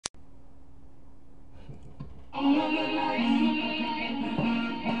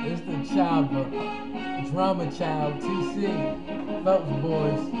It's the Choppa, drama child, TC, Phelps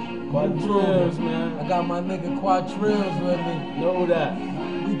Boys, Quatrillz, man. I got my nigga Quatrillz with me. Know that.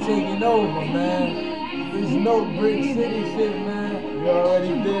 We taking over, man. This no Brick City shit, man. We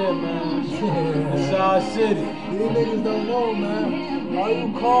already did, man. It's our city. These niggas don't know, man. All you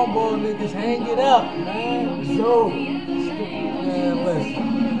cornball niggas, hang it up, man. So, Man, listen.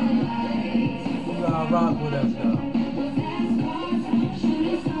 You gotta rock with us, though.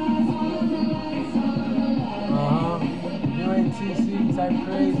 You ain't TC type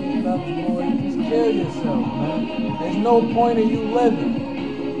crazy, Phelps boy. Just kill yourself, man. There's no point in you living.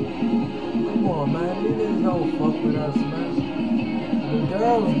 Come on, man. These niggas don't fuck with us, man. The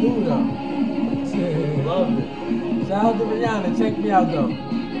girls do, though. love it. Shout out to Rihanna. Check me out, though.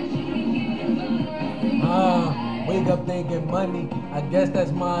 Wake up thinking money. I guess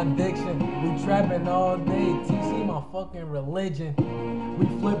that's my addiction. We trapping all day. TC my fucking religion. We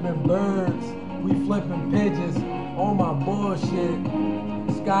flipping birds. We flipping pigeons. On my bullshit.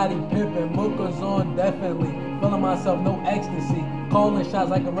 Scotty Pippen. Mocha's on definitely. Feeling myself, no ecstasy. Calling shots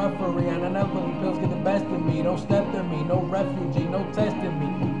like a referee. And I never let pills get the best of me. Don't step to me. No refugee. No testing me.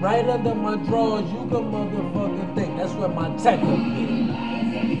 Right under my drawers. You can motherfucking think. That's where my tech up be.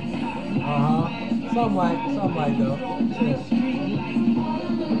 Something like though. Cheers.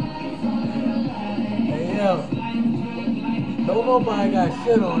 Hey yo, don't nobody got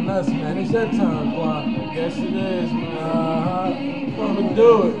shit on us, man. It's your turn, Quad. I guess it is, man. Come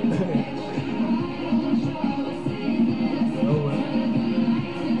do it.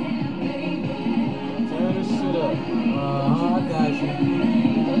 Turn this shit up. I got you.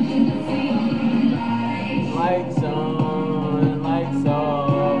 Lights on, lights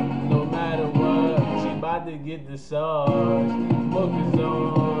off. No matter what, she about to get the sauce. Book is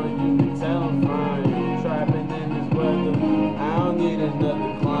on, you can tell I'm fine. Trapping in this weather, I don't need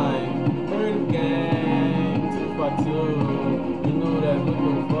another client. Turn the gang, 2x2. You know that's what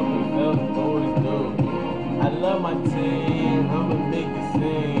the fucking Phelps Boys do. I love my team, I'ma make it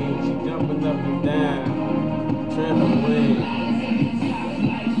sing. She jumping up and down, trampoline.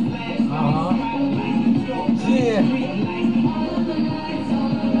 Yeah.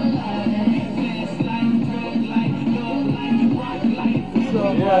 So,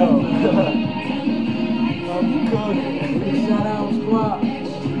 Yo, I'm cooking. Shout out squad.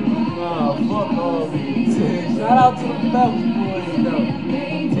 Nah, fuck all these. Shout out to the Phelps Boys though.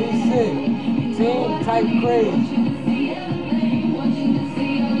 TC, team type crazy.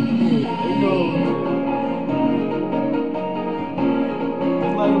 They go, man.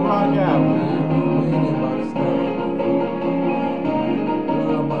 Just let it rock out, man. We ain't about to stop.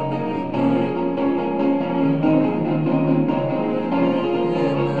 What up, my niggas, man?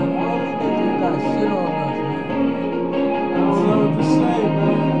 Yeah, man. All these niggas got shit on us, man. I don't know what to say,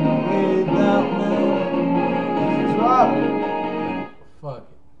 man. We ain't out, man. Just drop it. Fuck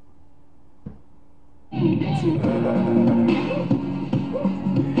it.